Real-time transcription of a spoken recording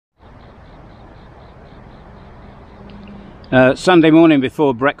Sunday morning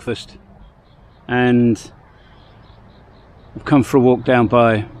before breakfast, and I've come for a walk down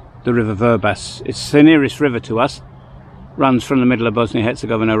by the river Verbas. It's the nearest river to us, runs from the middle of Bosnia and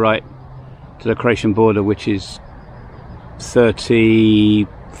Herzegovina right to the Croatian border, which is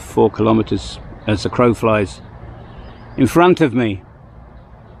 34 kilometers as the crow flies. In front of me,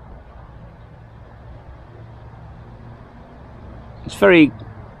 it's very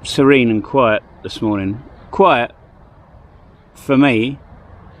serene and quiet this morning. Quiet for me,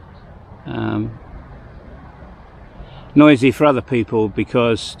 noisy for other people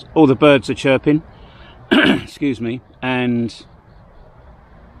because all the birds are chirping excuse me, and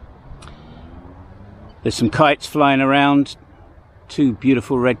there's some kites flying around, two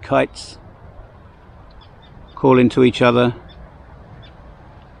beautiful red kites calling to each other,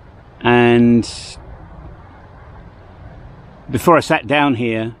 and before I sat down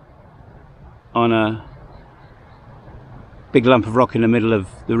here on a big lump of rock in the middle of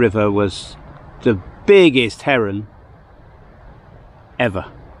the river was the biggest heron ever.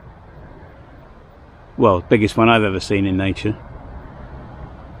 Well, biggest one I've ever seen in nature.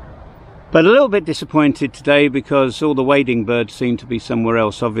 But a little bit disappointed today because all the wading birds seem to be somewhere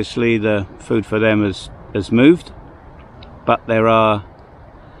else. Obviously the food for them has moved, but there are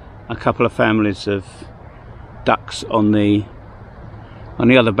a couple of families of ducks on the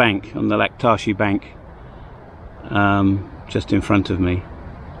other bank, on the Laktashi bank, just in front of me.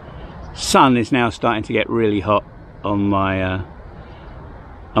 Sun is now starting to get really hot on my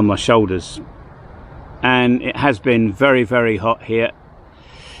shoulders, and it has been very, very hot here,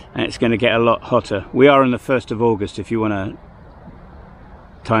 and it's going to get a lot hotter. We are on the 1st of August if you want to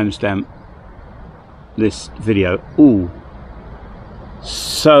timestamp this video. Ooh,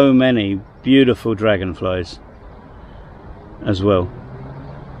 so many beautiful dragonflies as well.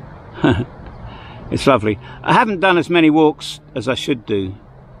 It's lovely. I haven't done as many walks as I should do.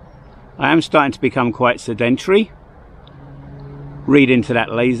 I am starting to become quite sedentary. Read into that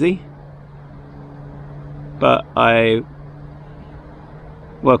lazy. But I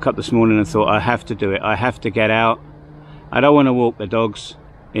woke up this morning and thought I have to do it. I have to get out. I don't want to walk the dogs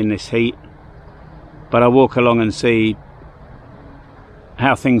in this heat, but I'll walk along and see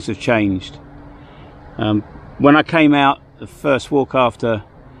how things have changed. When I came out the first walk after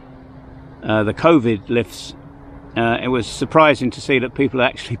the COVID lifts, it was surprising to see that people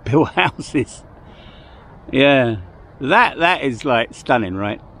actually built houses. Yeah, that is like stunning,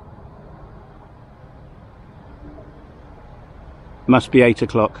 right? Must be 8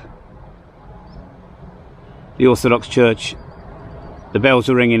 o'clock. The Orthodox Church, the bells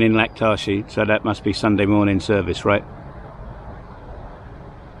are ringing in Laktashi, so that must be Sunday morning service, right?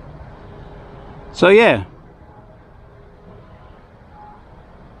 So yeah,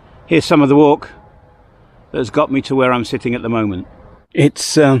 here's some of the walk that's got me to where I'm sitting at the moment.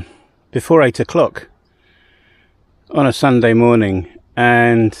 It's before 8 o'clock on a Sunday morning,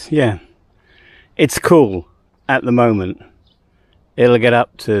 and yeah, it's cool at the moment. It'll get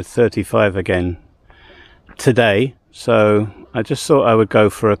up to 35 again today, so I just thought I would go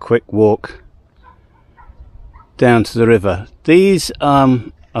for a quick walk down to the river. These are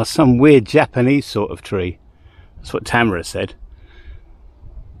some weird Japanese sort of tree. That's what Tamara said.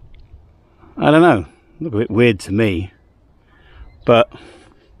 I don't know, look a bit weird to me, but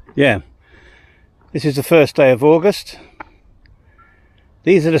yeah, this is the first day of August.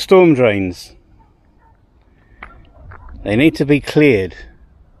 These are the storm drains. They need to be cleared,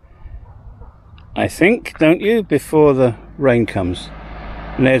 I think, don't you, before the rain comes.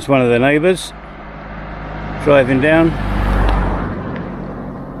 And there's one of the neighbours driving down,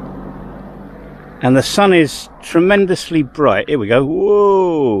 and the sun is tremendously bright. Here we go.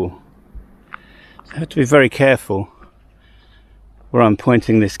 Whoa! I have to be very careful where I'm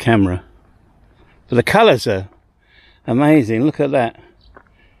pointing this camera. But the colours are amazing. Look at that.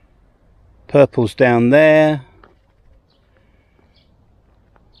 Purple's down there.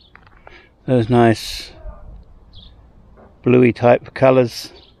 Those nice bluey type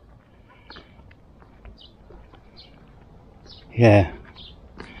colours. Yeah.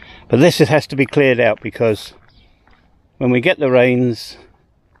 But this has to be cleared out because when we get the rains,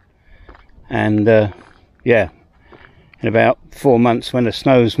 and yeah, in about 4 months when the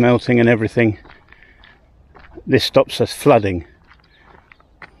snow's melting and everything, this stops us flooding.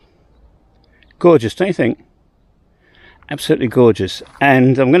 Gorgeous, don't you think? Absolutely gorgeous.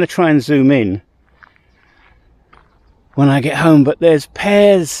 And I'm going to try and zoom in when I get home, but there's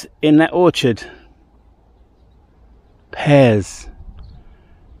pears in that orchard. Pears.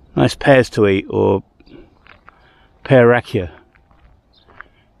 Nice pears to eat, or pear rakia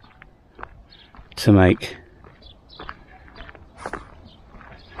to make.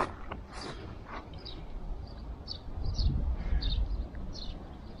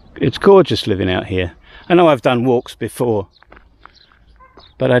 It's gorgeous living out here. I know I've done walks before,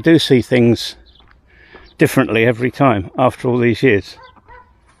 but I do see things differently every time after all these years.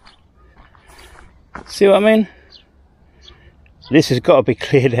 See what I mean? This has got to be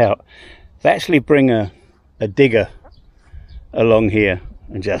cleared out. They actually bring a digger along here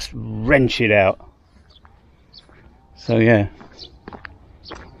and just wrench it out. So yeah,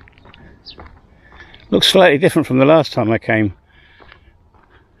 looks slightly different from the last time I came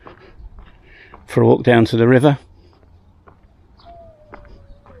for a walk down to the river.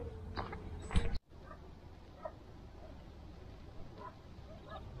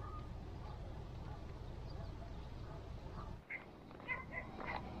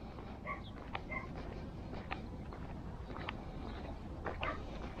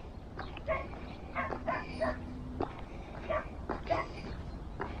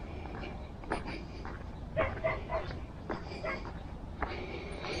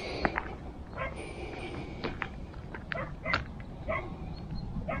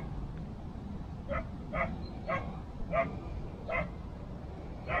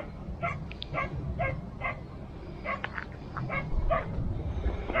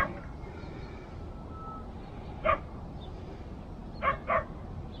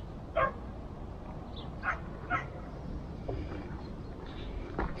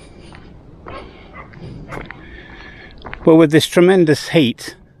 Well, with this tremendous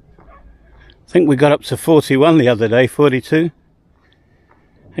heat, I think we got up to 41 the other day, 42.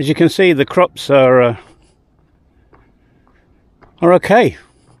 As you can see, the crops are okay.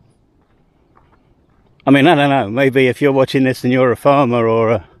 I mean, I don't know, maybe if you're watching this and you're a farmer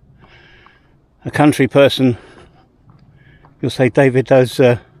or a country person, you'll say, David, those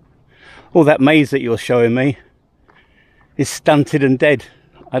all that maize that you're showing me is stunted and dead.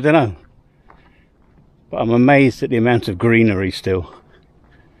 I don't know. But I'm amazed at the amount of greenery still.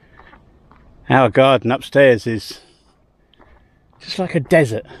 Our garden upstairs is just like a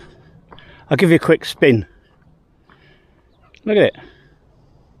desert. I'll give you a quick spin. Look at it.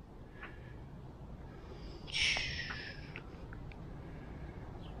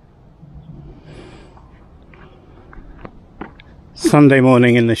 Sunday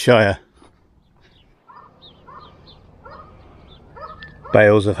morning in the Shire.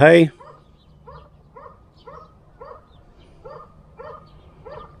 Bales of hay.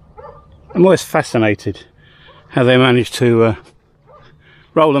 I'm always fascinated how they manage to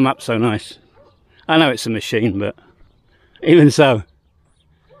roll them up so nice. I know it's a machine, but even so,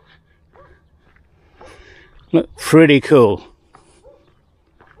 look pretty cool.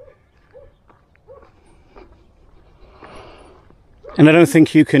 And I don't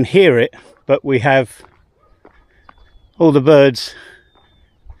think you can hear it, but we have all the birds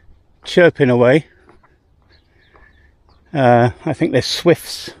chirping away. I think they're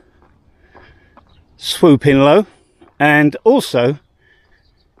swifts swooping low, and also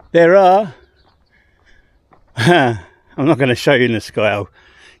there are I'm not going to show you in the sky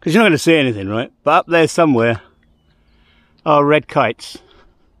because you're not going to see anything, right? But up there somewhere are red kites.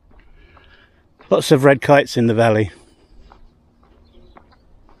 Lots of red kites in the valley.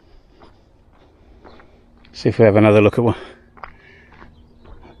 See if we have another look at one.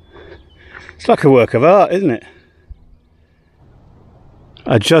 It's like a work of art, isn't it?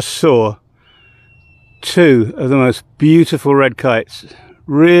 I just saw two of the most beautiful red kites,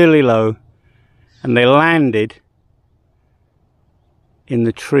 really low, and they landed in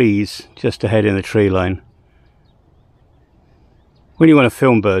the trees just ahead in the tree line. When you want to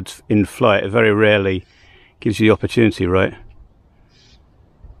film birds in flight, it very rarely gives you the opportunity, right?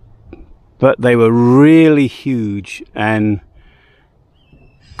 But they were really huge and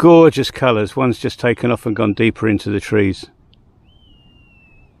gorgeous colours. One's just taken off and gone deeper into the trees.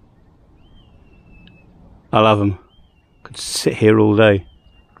 I love them. Could sit here all day.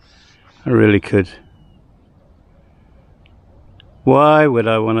 I really could. Why would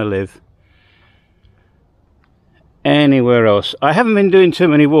I want to live anywhere else? I haven't been doing too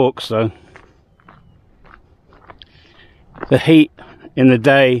many walks though. The heat in the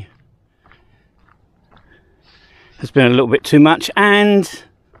day has been a little bit too much, and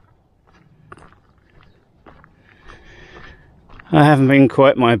I haven't been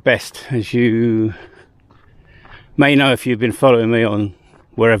quite my best, as you may know if you've been following me on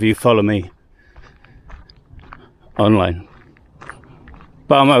wherever you follow me online.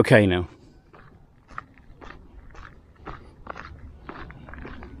 But I'm okay now.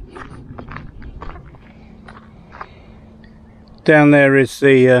 Down there is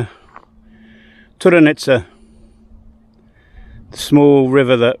the Turanitsa, the small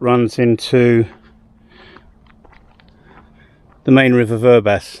river that runs into the main river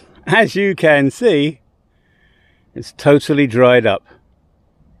Verbas, as you can see, it's totally dried up.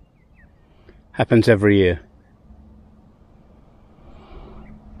 Happens every year.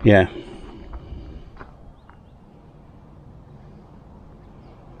 Yeah.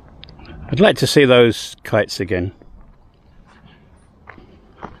 I'd like to see those kites again.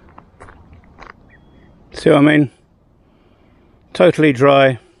 See what I mean? Totally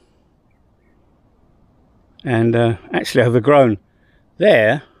dry and actually overgrown.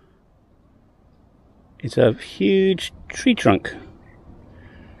 There is a huge tree trunk.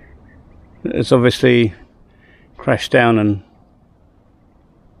 It's obviously crashed down and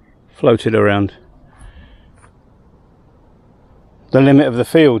floated around. The limit of the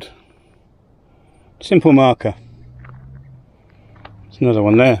field. Simple marker. There's another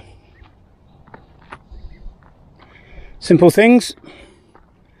one there. Simple things,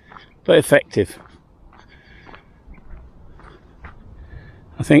 but effective.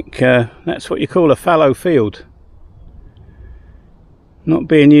 I think that's what you call a fallow field. Not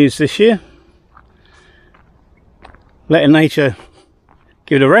being used this year. Letting nature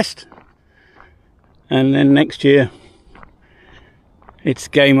give it a rest, and then next year it's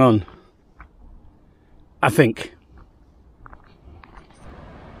game on, I think.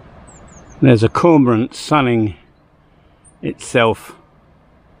 There's a cormorant sunning itself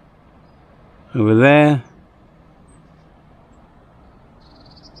over there.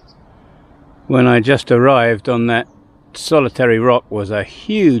 When I just arrived on that solitary rock was a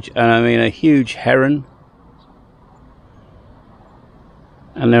huge, and I mean a huge heron.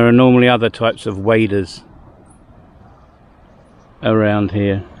 And there are normally other types of waders around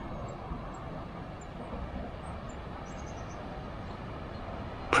here.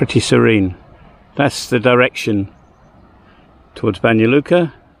 Pretty serene. That's the direction towards Banja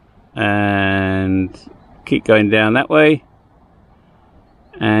Luka, and keep going down that way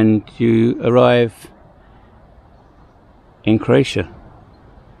and you arrive in Croatia.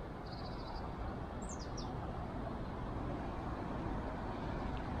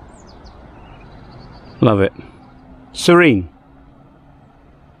 Love it. Serene.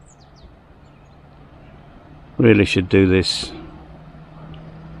 Really should do this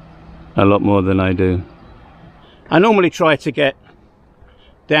a lot more than I do. I normally try to get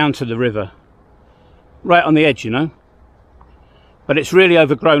down to the river, right on the edge, you know, but it's really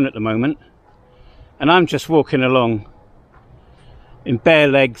overgrown at the moment, and I'm just walking along in bare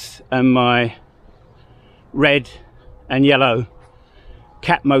legs and my red and yellow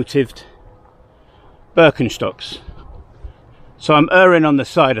cat motived Birkenstocks. So I'm erring on the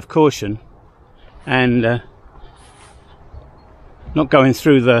side of caution and not going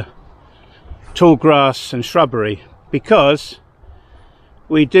through the tall grass and shrubbery, because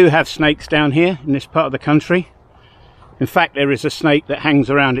we do have snakes down here in this part of the country. In fact, there is a snake that hangs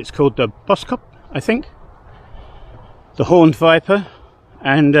around. It's called the boskop, I think, the horned viper,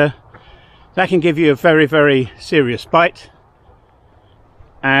 and that can give you a very, very serious bite.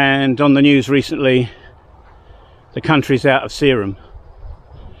 And on the news recently, the country's out of serum.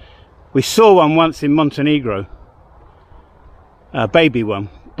 We saw one once in Montenegro, a baby one,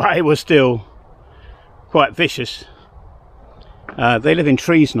 but it was still quite vicious. They live in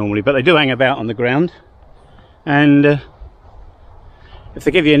trees normally, but they do hang about on the ground, and if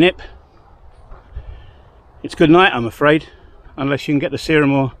they give you a nip, it's good night, I'm afraid, unless you can get the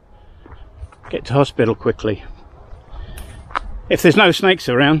serum or get to hospital quickly. If there's no snakes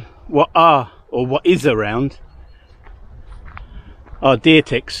around, what is around are deer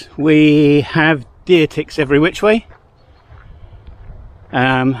ticks. We have deer ticks every which way,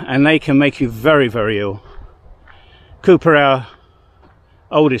 and they can make you very, very ill. Cooper, our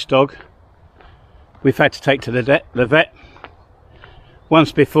oldest dog, we've had to take to the vet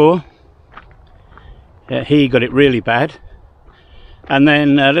once before. He got it really bad, and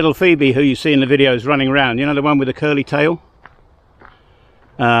then little Phoebe, who you see in the videos running around, you know, the one with the curly tail,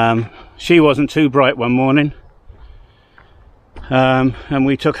 she wasn't too bright one morning, and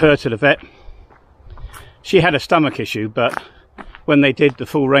we took her to the vet. She had a stomach issue, but when they did the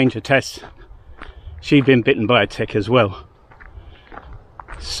full range of tests, she'd been bitten by a tick as well.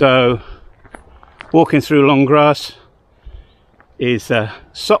 So walking through long grass is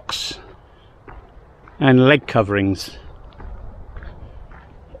socks and leg coverings,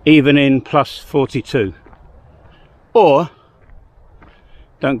 even in plus 42, or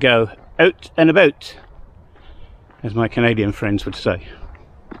don't go out and about, as my Canadian friends would say.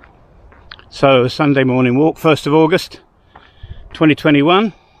 So a Sunday morning walk, 1st of August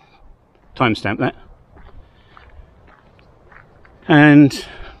 2021, timestamp that, and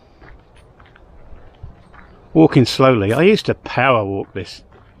walking slowly. I used to power walk this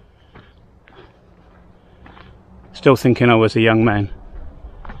still thinking I was a young man.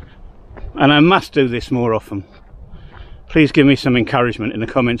 And I must do this more often. Please give me some encouragement in the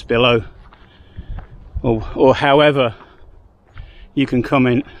comments below, or however you can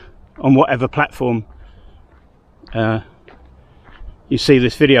comment on whatever platform you see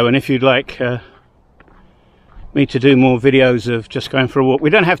this video. And if you'd like me to do more videos of just going for a walk, we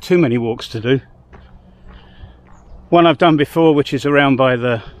don't have too many walks to do. One I've done before, which is around by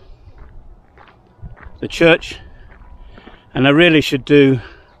the church, and I really should do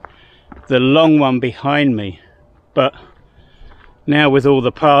the long one behind me, but now with all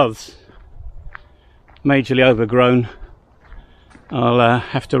the paths majorly overgrown, I'll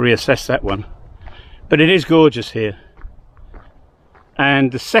have to reassess that one. But it is gorgeous here,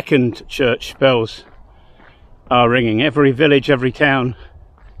 and the second church bells are ringing. Every village, every town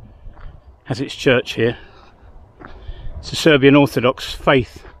has its church here. It's the Serbian Orthodox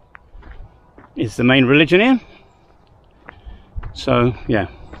faith is the main religion here. So yeah,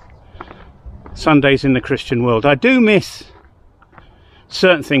 Sundays in the Christian world. I do miss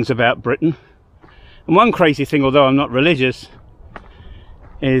certain things about Britain, and one crazy thing, although I'm not religious,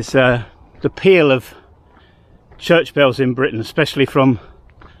 is the peal of church bells in Britain, especially from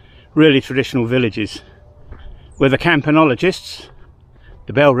really traditional villages, where the campanologists,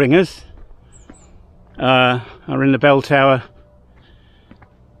 the bell ringers, are in the bell tower,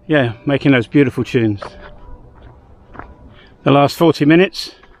 yeah, making those beautiful tunes. The last 40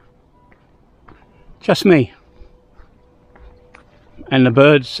 minutes, just me and the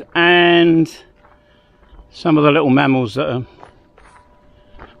birds and some of the little mammals that are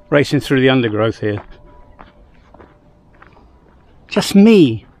racing through the undergrowth here. Just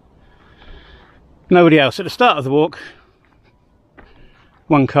me, nobody else. At the start of the walk,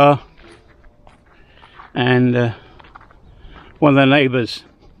 one car and one of the neighbours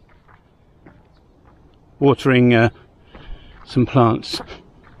watering some plants.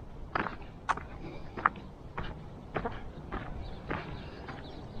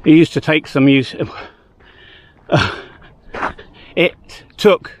 It used to take some use. It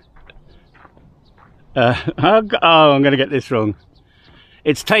took. I'm going to get this wrong.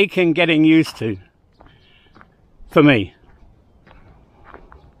 It's taken getting used to, for me,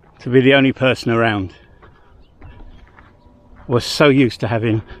 to be the only person around. I was so used to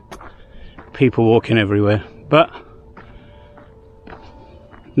having people walking everywhere, but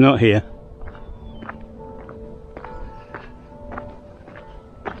not here.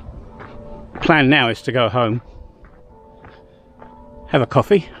 Plan now is to go home, have a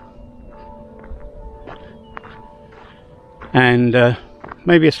coffee, and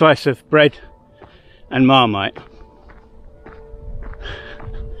maybe a slice of bread and Marmite.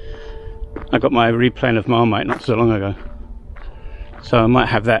 I got my replan of Marmite not so long ago, so I might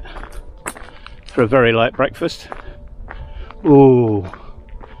have that for a very light breakfast. Ooh,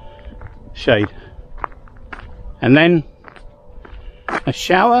 shade. And then a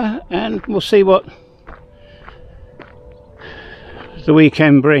shower, and we'll see what the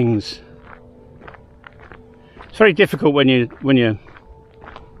weekend brings. It's very difficult when you're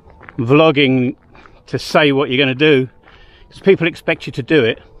vlogging to say what you're going to do, because people expect you to do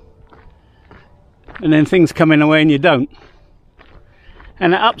it, and then things come in the way and you don't,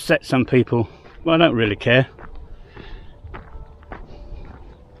 and it upsets some people. Well, I don't really care.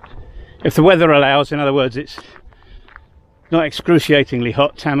 If the weather allows, in other words, it's not excruciatingly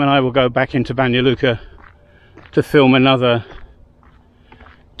hot, Tam and I will go back into Banja Luka to film another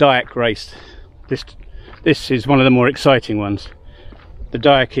Dijk race. This is one of the more exciting ones. The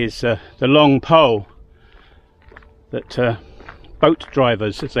Dijk is the long pole that boat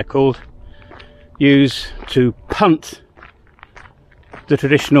drivers, as they're called, use to punt the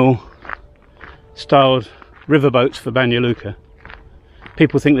traditional styled riverboats for Banja Luka.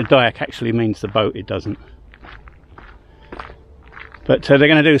 People think the Dijk actually means the boat. It doesn't. But they're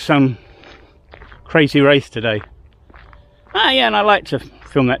going to do some crazy race today. Yeah, and I like to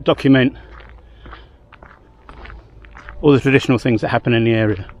film that, document all the traditional things that happen in the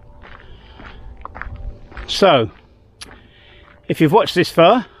area. So, if you've watched this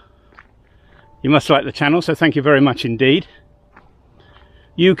far, you must like the channel, so thank you very much indeed.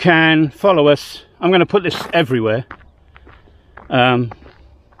 You can follow us. I'm going to put this everywhere.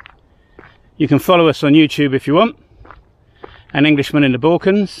 You can follow us on YouTube if you want, and Englishman in the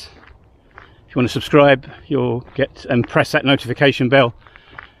Balkans. If you want to subscribe, you'll get and press that notification bell.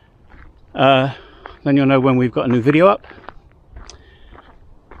 Then you'll know when we've got a new video up.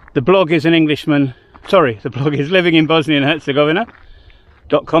 The blog is the blog is living in Bosnia and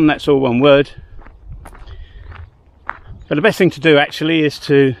Herzegovina.com. That's all one word. But the best thing to do actually is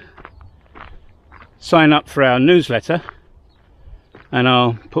to sign up for our newsletter, and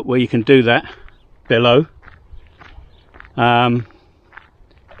I'll put where you can do that below.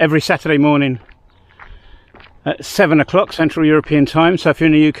 Every Saturday morning at 7 o'clock Central European time. So if you're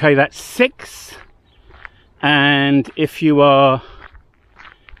in the UK, that's 6, and if you are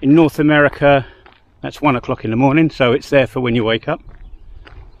in North America, that's 1 o'clock in the morning, so it's there for when you wake up.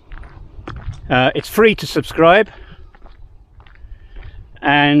 It's free to subscribe,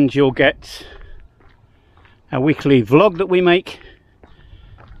 and you'll get a weekly vlog that we make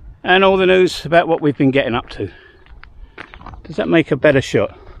and all the news about what we've been getting up to. Does that make a better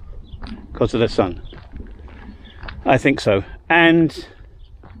shot because of the sun? I think so. And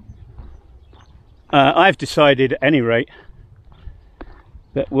I've decided at any rate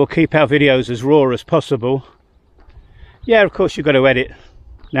that we'll keep our videos as raw as possible. Yeah, of course you've got to edit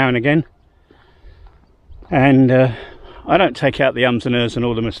now and again, and I don't take out the ums and ers and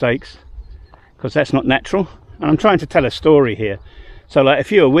all the mistakes, because that's not natural, and I'm trying to tell a story here. So like,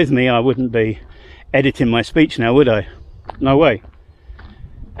 if you were with me, I wouldn't be editing my speech now, would I? No way.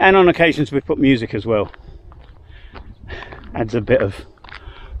 And on occasions we put music as well. Adds a bit of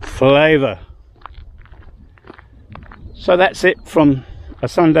flavour. So that's it from a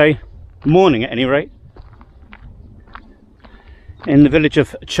Sunday morning at any rate, in the village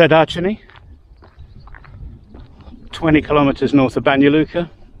of Chadachany, 20 kilometres north of Banja Luka,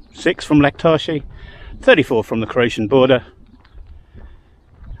 6 from Lektashi, 34 from the Croatian border.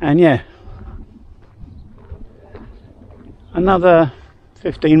 And yeah, another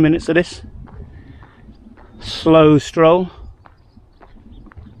 15 minutes of this slow stroll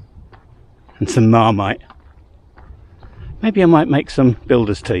and some Marmite. Maybe I might make some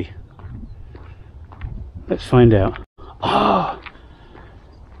builder's tea. Let's find out. Oh,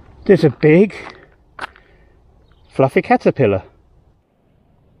 there's a big fluffy caterpillar.